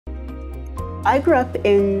I grew up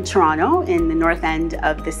in Toronto, in the north end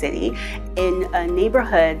of the city, in a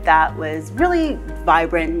neighborhood that was really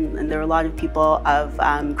vibrant, and there were a lot of people of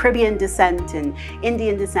Caribbean descent and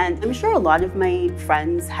Indian descent. I'm sure a lot of my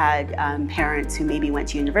friends had parents who maybe went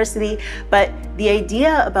to university, but the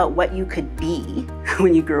idea about what you could be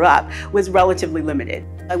when you grew up was relatively limited.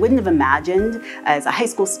 I wouldn't have imagined as a high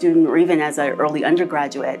school student or even as an early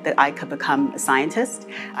undergraduate that I could become a scientist.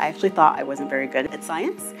 I actually thought I wasn't very good at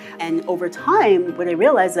science. And over time, what I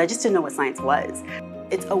realized is I just didn't know what science was.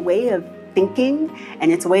 It's a way of thinking, and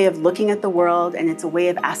it's a way of looking at the world, and it's a way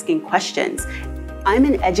of asking questions. I'm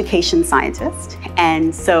an education scientist,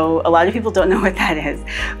 and so a lot of people don't know what that is.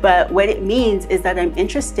 But what it means is that I'm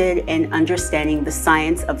interested in understanding the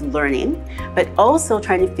science of learning, but also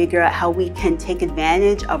trying to figure out how we can take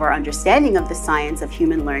advantage of our understanding of the science of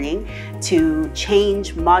human learning to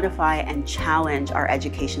change, modify, and challenge our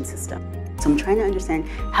education system. So I'm trying to understand,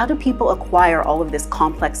 how do people acquire all of this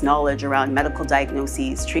complex knowledge around medical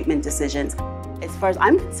diagnoses, treatment decisions? As far as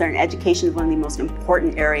I'm concerned, education is one of the most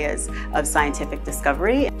important areas of scientific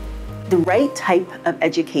discovery. The right type of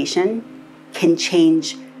education can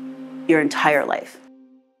change your entire life.